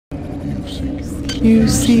You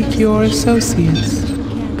seek your associates,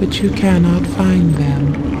 but you cannot find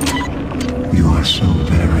them. You are so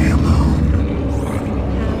very alone.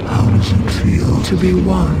 How does it feel To be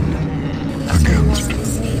one. against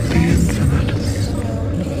the infinite?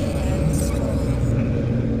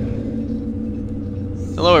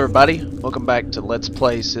 Hello everybody, welcome back to Let's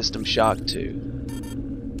Play System Shock 2.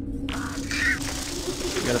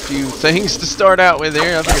 Got a few things to start out with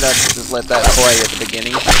here. I figured I'd just let that play at the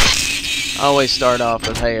beginning. I always start off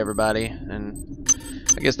with, hey everybody, and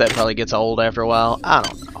I guess that probably gets old after a while. I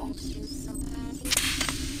don't know.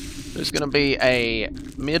 There's gonna be a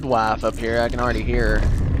midwife up here, I can already hear her.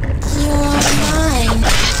 You're mine.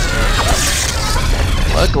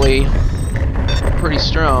 Luckily, pretty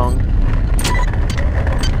strong.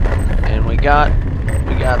 And we got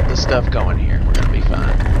the stuff going here. We're gonna be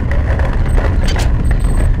fine.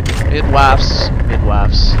 Midwives,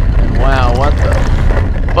 and wow, what the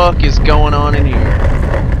fuck is going on in here?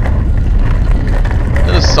 Is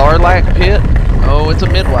it a Sarlacc pit? Oh, it's a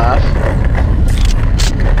midwife.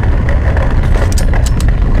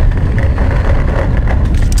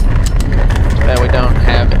 Too bad we don't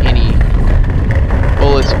have any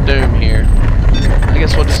bullets of doom here. I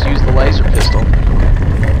guess we'll just use the laser pistol.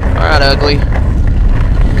 Alright, ugly.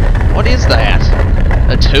 What is that?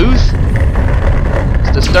 A tooth?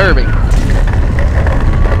 It's disturbing.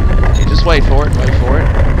 You just wait for it,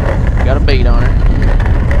 Got a beat on her.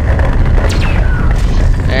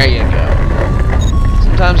 There you go.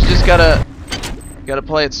 Sometimes you just gotta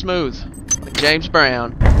play it smooth. Like James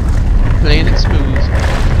Brown. Playing it smooth.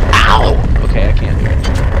 Ow! Okay, I can't do it.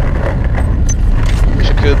 Wish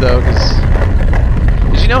I could though, because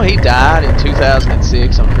did you know he died in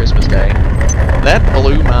 2006 on Christmas Day? That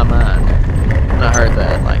blew my mind when I heard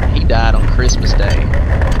that. Like, he died on Christmas Day.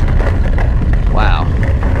 Wow.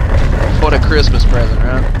 What a Christmas present,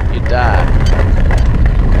 huh? You died.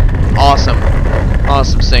 Awesome.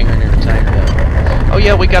 Awesome singer and entertainer, though. Oh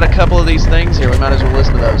yeah, we got a couple of these things here. We might as well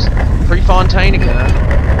listen to those. Prefontaine again, huh?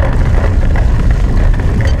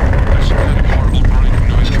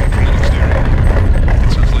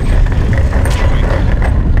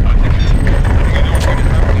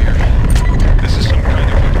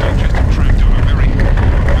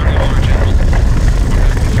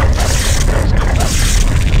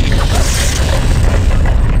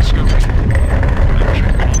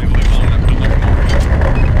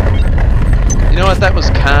 That was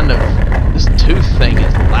kind of, this tooth thing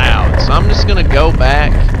is loud, so I'm just gonna go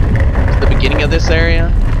back to the beginning of this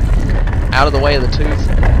area, out of the way of the tooth.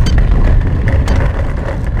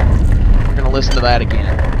 We're gonna listen to that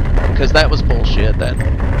again, because that was bullshit. That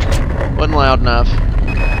wasn't loud enough.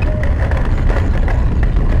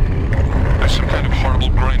 There's some kind of horrible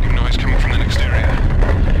grinding noise coming from the next area.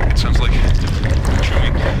 It sounds like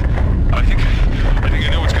chewing. I think I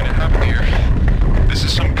know what's going to happen here. This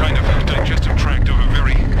is some kind of digestive tract of a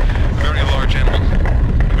very, very large animal.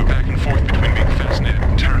 I go back and forth between being fascinated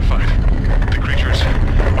and terrified. The creatures are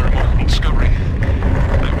a remarkable discovery.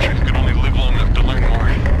 I wish I could only live long enough to learn more.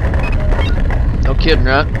 No kidding,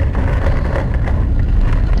 right?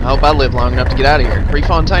 I hope I live long enough to get out of here.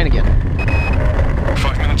 Prefontaine again.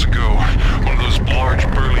 5 minutes ago, one of those large,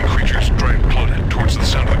 burly creatures dragged Blood towards the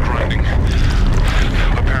sound of the grinding.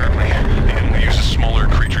 Apparently, the animal uses smaller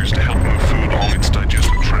creatures to help move food along its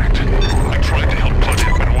digestive tract. I tried to help Blood,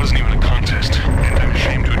 but it wasn't even a contest, and I'm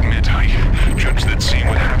ashamed to admit I judged that seeing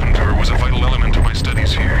what happened to her was a vital element of my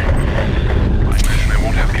studies here. I imagine I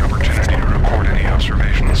won't have the opportunity to record any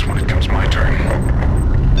observations when it comes my turn.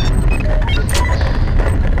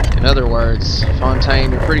 In other words,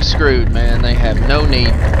 Fontaine, you're pretty screwed, man. They have no need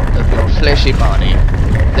of your fleshy body.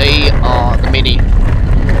 They are the mini.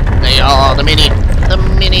 They are the mini. The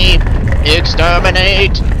mini.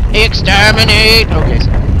 Exterminate! Exterminate! Okay,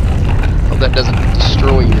 so hope that doesn't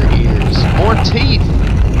destroy your ears. More teeth!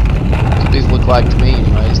 That's what these look like to me,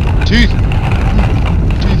 anyways. Teeth!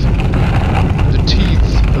 Teeth. The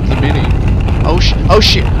teeth of the mini. Oh shit! Oh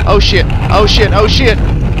shit! Oh shit! Oh shit! Oh shit!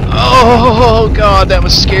 Oh god, that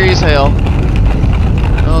was scary as hell.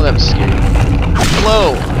 Oh, that was scary.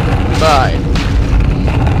 Hello! Goodbye.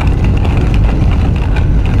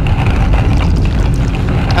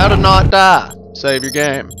 How to not die. Save your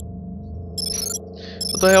game.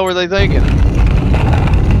 What the hell were they thinking?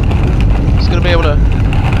 Just gonna be able to...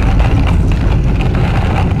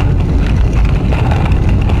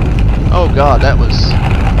 Oh god, that wasn't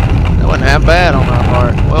half bad on my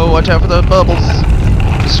part. Whoa, watch out for those bubbles.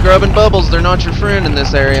 Scrubbing bubbles, they're not your friend in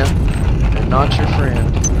this area. They're not your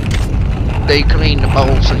friend. They clean the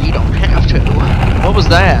bowl so you don't have to. What was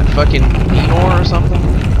that? Fucking Eeyore or something?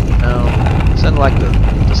 No. It sounded like the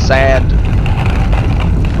the sad.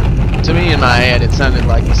 To me, in my head, it sounded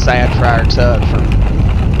like the sad Friar Tuck from.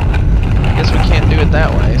 I guess we can't do it that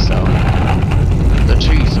way, so. The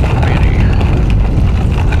cheese of Benny.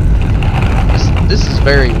 This is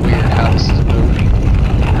very weird how this is moving.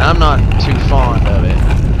 And I'm not too fond of it.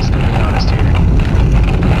 Just gonna be honest here.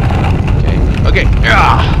 Okay.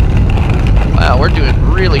 Ah! Wow, we're doing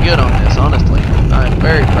really good on this, honestly. I'm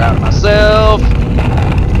very proud of myself.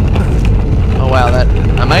 Oh wow,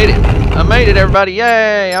 I made it. I made it, everybody.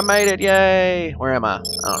 Yay! I made it. Yay! Where am I? I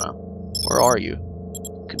don't know. Where are you?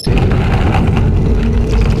 Continue.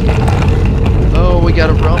 Oh, we got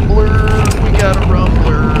a rumbler. We got a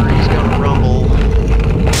rumbler. He's gonna rumble.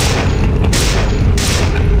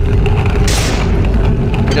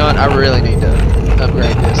 You know what? I really need to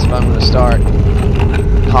upgrade this if I'm gonna start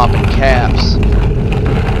popping caps.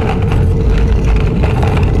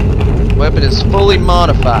 Weapon is fully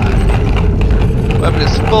modified. Weapon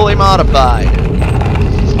is fully modified.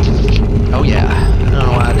 Oh yeah. I don't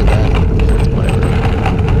know why I did that.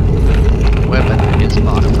 Whatever. Weapon is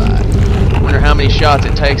modified. I wonder how many shots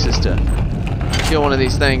it takes us to kill one of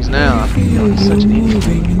these things now. I feel like such an idiot.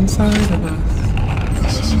 Moving inside of us.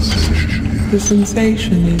 The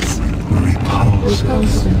sensation is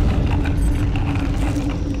repulsive.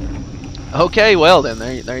 Okay, well then,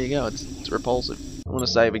 there you go. It's repulsive. I want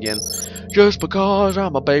to save again. Just because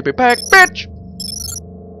I'm a baby pack bitch!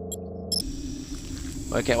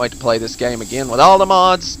 Well, I can't wait to play this game again with all the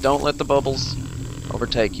mods. Don't let the bubbles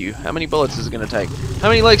overtake you. How many bullets is it going to take? How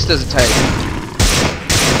many licks does it take?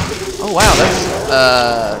 Oh wow,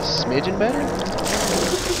 that's smidgen better?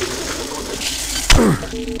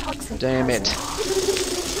 Damn it.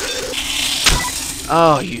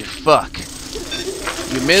 Oh, you fuck.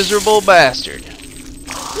 You miserable bastard.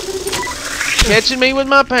 Catching me with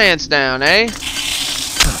my pants down, eh?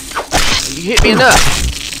 You hit me enough.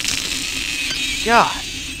 God.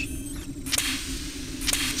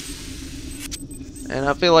 And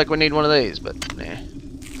I feel like we need one of these, but nah.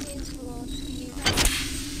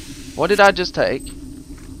 What did I just take?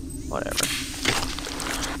 Whatever.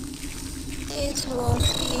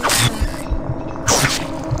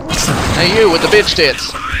 Hey, you with the bitch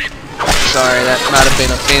tits. Sorry, that might have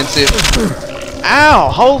been offensive. Ow!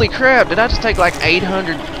 Holy crap! Did I just take like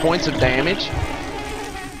 800 points of damage?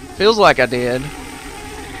 Feels like I did.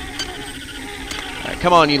 Alright,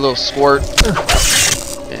 come on, you little squirt.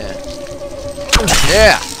 Yeah.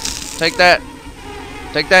 Yeah! Take that.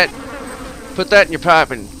 Take that. Put that in your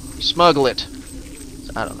pipe and smuggle it.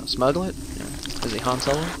 I don't know. Smuggle it? Yeah. Is he Han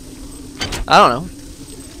Solo? I don't know.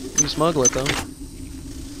 You can smuggle it, though.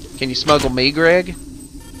 Can you smuggle me, Greg?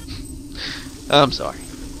 I'm sorry.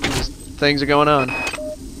 Just, things are going on.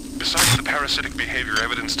 Besides the parasitic behavior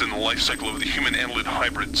evidenced in the life cycle of the human annelid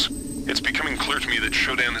hybrids, it's becoming clear to me that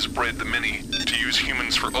Shodan has bred the many to use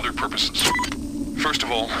humans for other purposes. First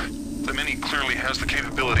of all, the many clearly has the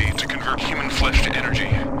capability to convert human flesh to energy.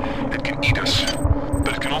 It can eat us,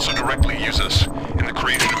 but it can also directly use us in the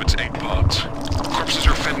creation of its egg pods. Corpses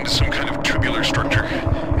are fed into some kind of tubular structure,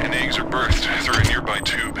 and eggs are birthed through a nearby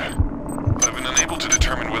tube. I've been unable to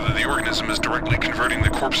determine whether the organism is directly converting the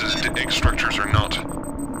corpses into egg structures or not,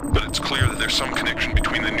 but it's clear that there's some connection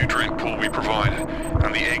between the nutrient pool we provide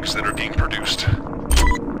and the eggs that are being produced.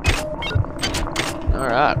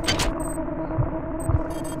 Alright.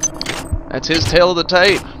 That's his tale of the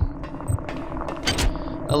tape.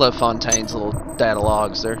 I love Fontaine's little data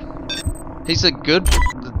logs there. He's a good...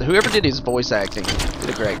 Whoever did his voice acting did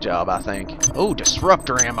a great job, I think. Oh,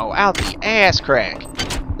 disruptor ammo out the ass crack.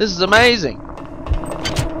 This is amazing.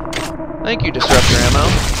 Thank you, disruptor ammo.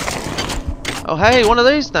 Oh, hey, one of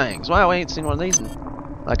these things. Wow, we ain't seen one of these in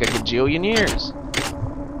like a gajillion years.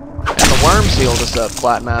 And the worms healed us up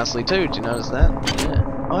quite nicely, too. Did you notice that? Yeah.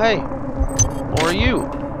 Oh, hey. More of you.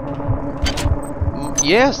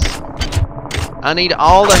 Yes. I need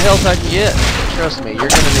all the health I can get. Trust me, you're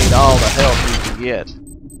gonna need all the health you can get.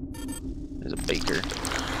 There's a beaker.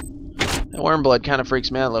 That worm blood kind of freaks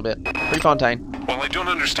me out a little bit. Free Fontaine. While I don't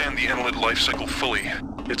understand the annelid life cycle fully,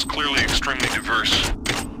 it's clearly extremely diverse.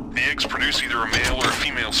 The eggs produce either a male or a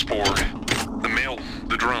female spore. The male,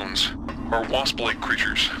 the drones, are wasp-like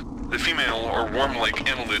creatures. The female are worm-like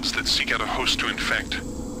annelids that seek out a host to infect.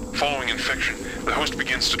 Following infection, the host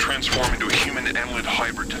begins to transform into a human annelid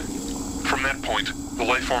hybrid. From that point, the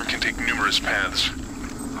life form can take numerous paths.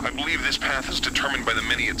 I believe this path is determined by the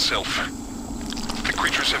many itself. The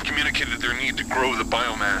creatures have communicated their need to grow the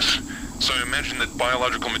biomass, so I imagine that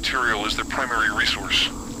biological material is their primary resource.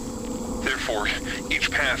 Therefore,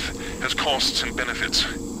 each path has costs and benefits.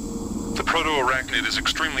 The proto-arachnid is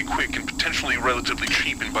extremely quick and potentially relatively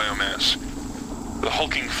cheap in biomass. The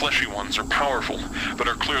hulking, fleshy ones are powerful, but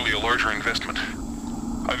are clearly a larger investment.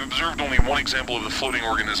 I've observed only one example of the floating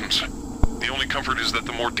organisms. The only comfort is that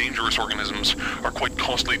the more dangerous organisms are quite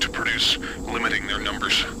costly to produce, limiting their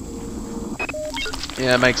numbers.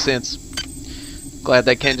 Yeah, it makes sense. Glad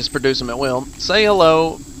they can't just produce them at will. Say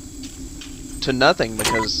hello to nothing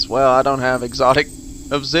because, well, I don't have exotic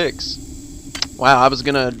of 6. Wow, I was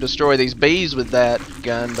gonna destroy these bees with that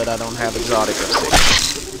gun, but I don't have exotic of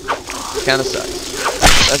 6. Kinda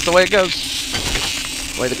sucks. That's the way it goes.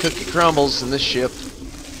 The way the cookie crumbles in this ship.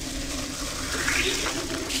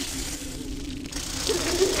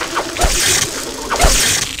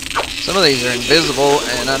 Some of these are invisible,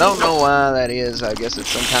 and I don't know why that is. I guess it's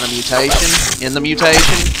some kind of mutation in the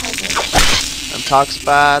mutation. I'm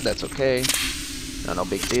toxified, that's okay. No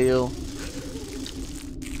big deal.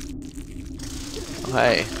 Oh,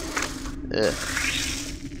 hey. Ugh.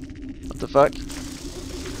 What the fuck?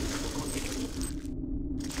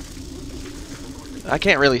 I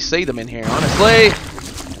can't really see them in here, honestly.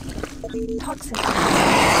 Toxic.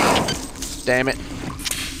 Damn it.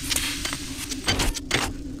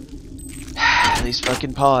 These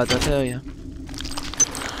fucking pods, I tell you.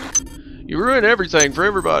 You ruin everything for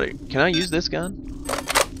everybody. Can I use this gun?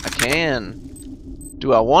 I can.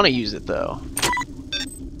 Do I want to use it though?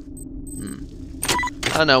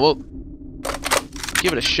 I don't know. We'll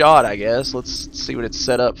give it a shot, I guess. Let's see what it's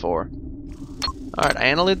set up for. All right,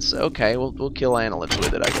 annelids. Okay, we'll kill annelids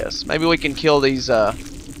with it, I guess. Maybe we can kill these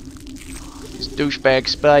douchebag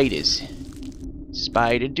spiders.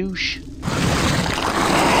 Spider douche.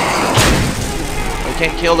 We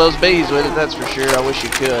can't kill those bees with it, that's for sure. I wish you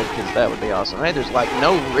could, because that would be awesome. Hey, there's like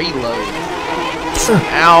no reload.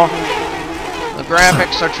 Ow. The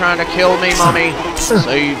graphics are trying to kill me, mommy.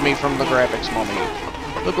 Save me from the graphics, mommy.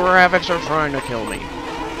 The graphics are trying to kill me.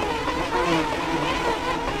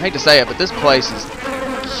 I hate to say it, but this place is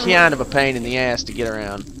kind of a pain in the ass to get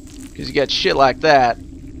around. Because you got shit like that.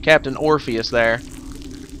 Captain Orpheus there.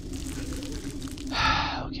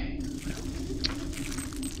 Okay.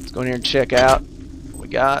 Let's go in here and check out. We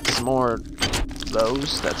got some more of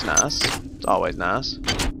those. That's nice. It's always nice.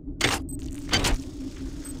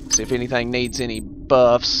 See if anything needs any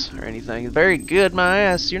buffs or anything. Very good, my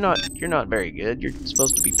ass. You're not very good. You're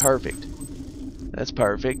supposed to be perfect. That's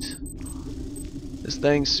perfect. This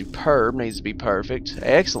thing's superb. Needs to be perfect.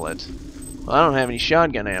 Excellent. Well, I don't have any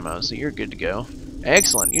shotgun ammo, so you're good to go.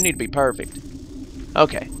 Excellent. You need to be perfect.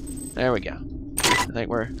 Okay. There we go. I think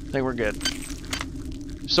we're good.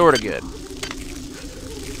 Sort of good.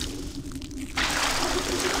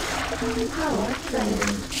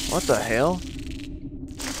 What the hell?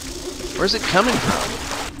 Where's it coming from?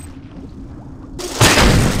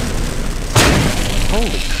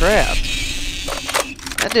 Holy crap.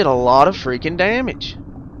 That did a lot of freaking damage.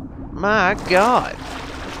 My god.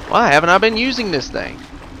 Why haven't I been using this thing?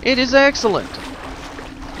 It is excellent.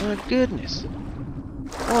 My goodness.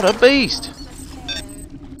 What a beast.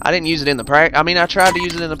 I didn't use it in the I tried to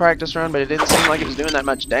use it in the practice run, but it didn't seem like it was doing that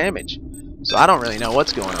much damage. So I don't really know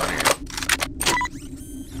what's going on here.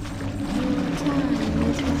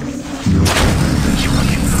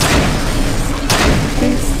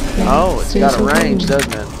 Oh, it's got a range,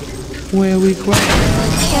 doesn't it? Where we grow.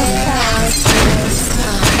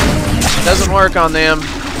 Doesn't work on them.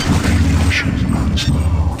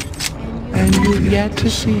 And you've yet to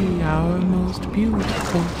see our most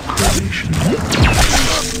beautiful creation.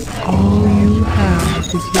 All you have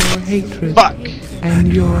is your hatred. Fuck.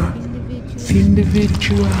 And your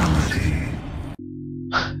individuality.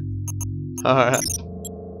 Alright.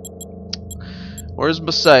 Where's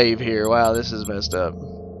my save here? Wow, this is messed up.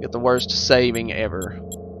 Get the worst saving ever.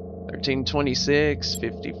 1326,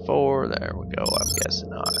 54. There we go, I'm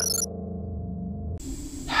guessing. Alright.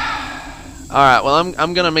 Alright, well,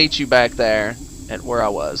 I'm gonna meet you back there at where I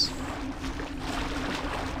was.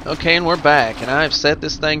 Okay, and we're back, and I've set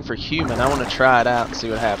this thing for human. I want to try it out and see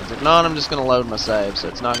what happens. If not, I'm just gonna load my save, so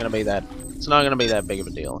it's not gonna be that big of a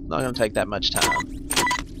deal. It's not gonna take that much time.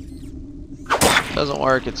 If it doesn't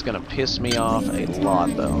work, it's gonna piss me off a lot,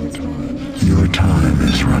 though. Your time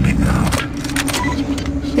is running out.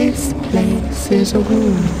 This place is a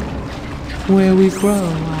womb where we grow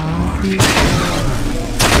our future.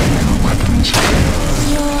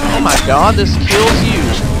 Oh my god, this kills you!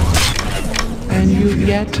 And you've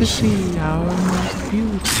yet to see our most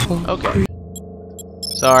beautiful. Okay.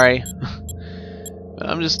 Sorry. But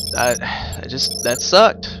that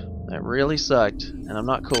sucked. That really sucked. And I'm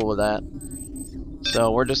not cool with that.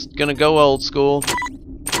 So we're just gonna go old school.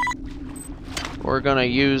 We're gonna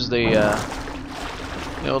use the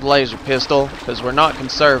old laser pistol, because we're not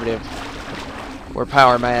conservative. We're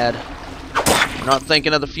power mad. We're not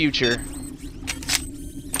thinking of the future.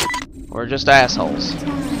 We're just assholes.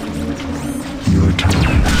 Your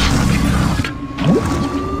time is running out.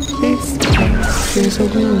 This place is a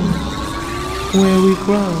womb where we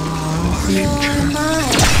grow our future.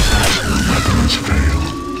 Weapons fail.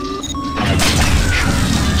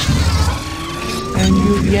 And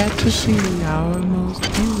you've yet to see our most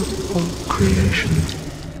beautiful creation.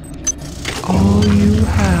 All you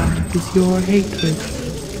have is your hatred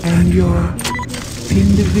and your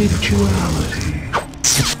individuality.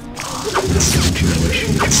 Don't you wish you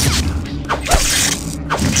joined us?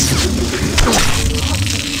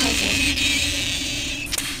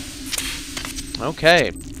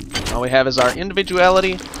 Okay. All we have is our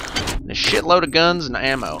individuality and a shitload of guns and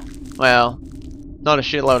ammo. Well, not a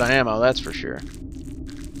shitload of ammo, that's for sure.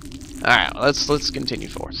 Alright, let's continue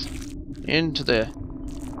forth. Into the...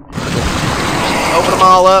 Open them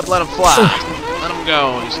all up, let them fly. Let them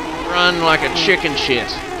go. Just run like a chicken shit.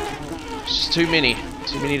 It's just too many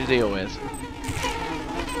to deal with.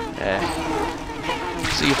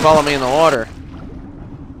 See, you follow me in the water.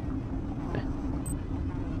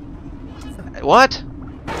 What?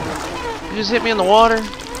 You just hit me in the water?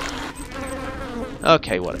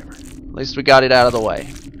 Okay, whatever. At least we got it out of the way.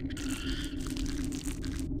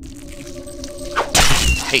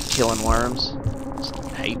 Hate killing worms. Just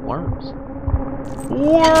hate worms.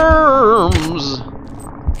 Worms!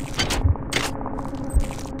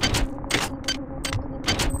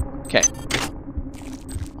 Okay.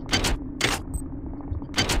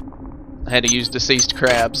 I had to use deceased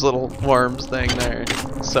crab's little worms thing there.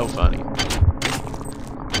 It's so funny.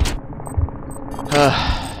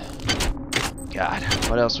 God,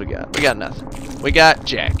 what else we got? We got nothing. We got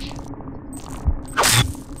Jack.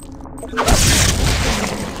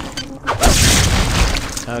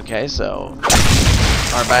 Okay, so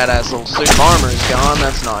our badass little suit of armor is gone.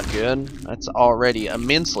 That's not good. That's already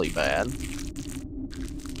immensely bad.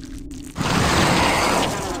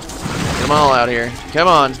 Get them all out here. Come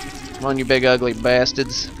on. Come on, you big ugly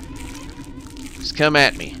bastards. Just come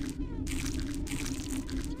at me.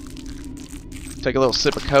 Take a little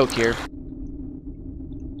sip of Coke here.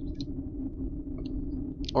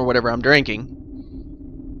 Or whatever I'm drinking.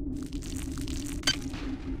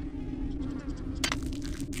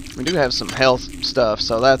 We do have some health stuff,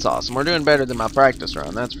 so that's awesome. We're doing better than my practice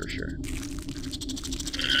run, that's for sure.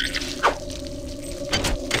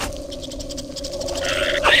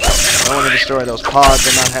 I want to destroy those pods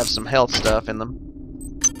and not have some health stuff in them.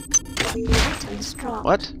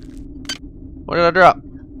 What? What did I drop?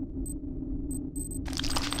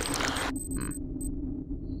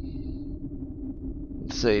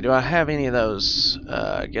 Let's see, do I have any of those?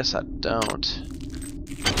 I guess I don't.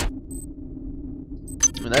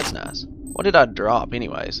 I mean, that's nice. What did I drop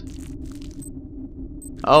anyways?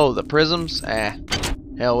 Oh, the prisms?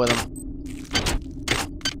 Hell with them.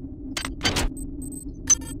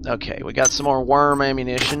 Okay, we got some more worm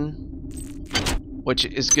ammunition, which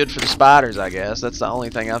is good for the spiders, I guess. That's the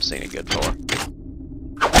only thing I've seen it good for.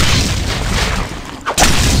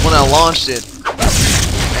 When I launched it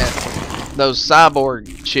at those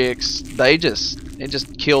cyborg chicks, it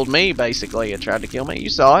just killed me, basically. It tried to kill me.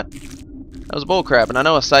 You saw it. That was bullcrap, and I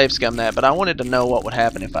know I save scummed that, but I wanted to know what would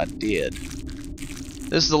happen if I did.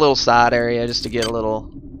 This is a little side area just to get a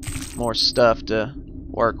little more stuff to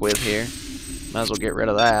work with here. Might as well get rid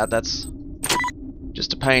of that. That's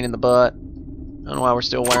just a pain in the butt. I don't know why we're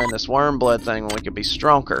still wearing this worm blood thing when we could be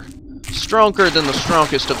stronger. Stronger than the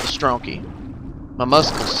strongest of the stronky. My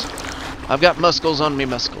muscles. I've got muscles on me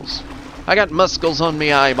muscles. I got muscles on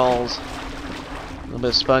me eyeballs. A little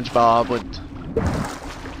bit of SpongeBob would...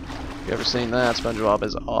 If you ever seen that, SpongeBob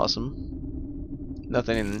is awesome.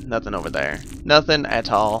 Nothing over there. Nothing at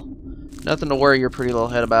all. Nothing to worry your pretty little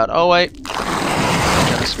head about. Oh wait,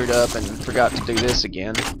 I screwed up and forgot to do this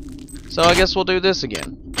again. So I guess we'll do this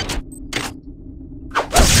again.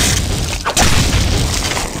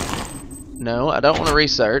 No, I don't want to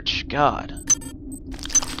research. God.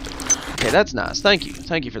 Okay, that's nice. Thank you.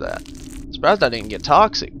 Thank you for that. Surprised I didn't get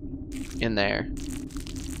toxic in there.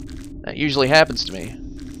 That usually happens to me.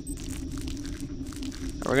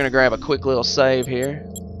 We're gonna grab a quick little save here.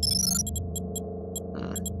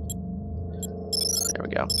 There we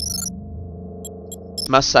go.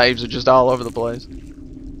 My saves are just all over the place.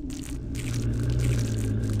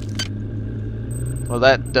 Well,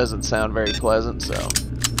 that doesn't sound very pleasant, so.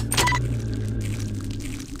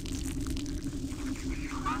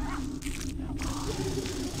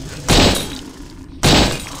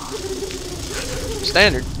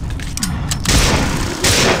 Standard.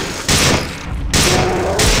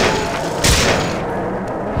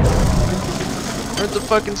 Where'd the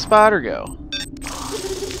fucking spider go?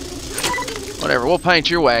 Whatever, we'll paint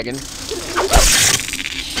your wagon.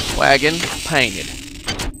 Wagon painted.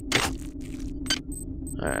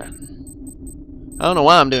 Alright. I don't know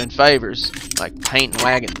why I'm doing favors, like painting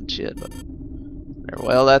wagons and shit, but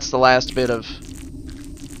well, that's the last bit of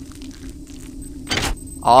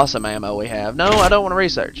awesome ammo we have. No, I don't want to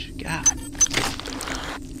research. God.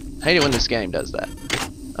 Hate it when this game does that.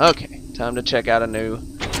 Okay, time to check out a new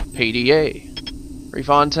PDA.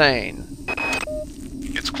 Refontaine.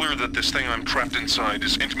 It's clear that this thing I'm trapped inside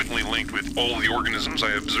is intimately linked with all the organisms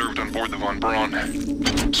I observed on board the Von Braun.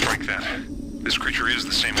 Strike that. This creature is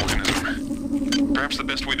the same organism. Perhaps the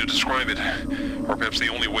best way to describe it, or perhaps the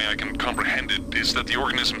only way I can comprehend it, is that the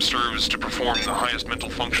organism serves to perform the highest mental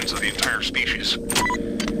functions of the entire species.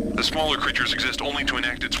 The smaller creatures exist only to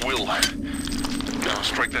enact its will. Now,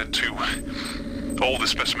 strike that too. All the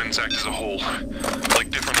specimens act as a whole,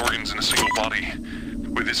 like different organs in a single body,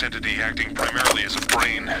 with this entity acting primarily as a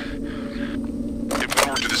brain. If one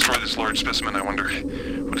were to destroy this large specimen, I wonder,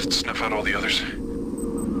 would it snuff out all the others?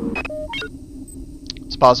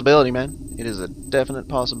 It's a possibility, man. It is a definite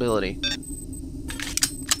possibility.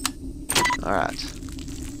 Alright.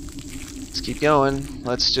 Let's keep going.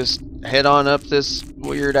 Let's just head on up this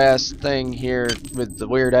weird-ass thing here with the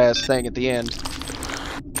weird-ass thing at the end.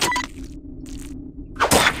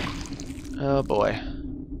 Oh boy.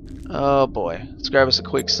 Oh boy. Let's grab us a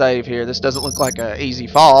quick save here. This doesn't look like an easy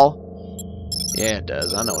fall. Yeah, it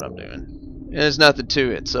does. I know what I'm doing. There's nothing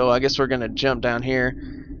to it. So I guess we're going to jump down here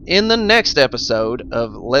in the next episode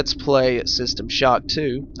of Let's Play System Shock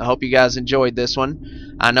 2. I hope you guys enjoyed this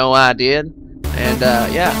one. I know I did. And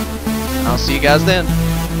yeah, I'll see you guys then.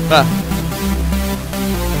 Bye.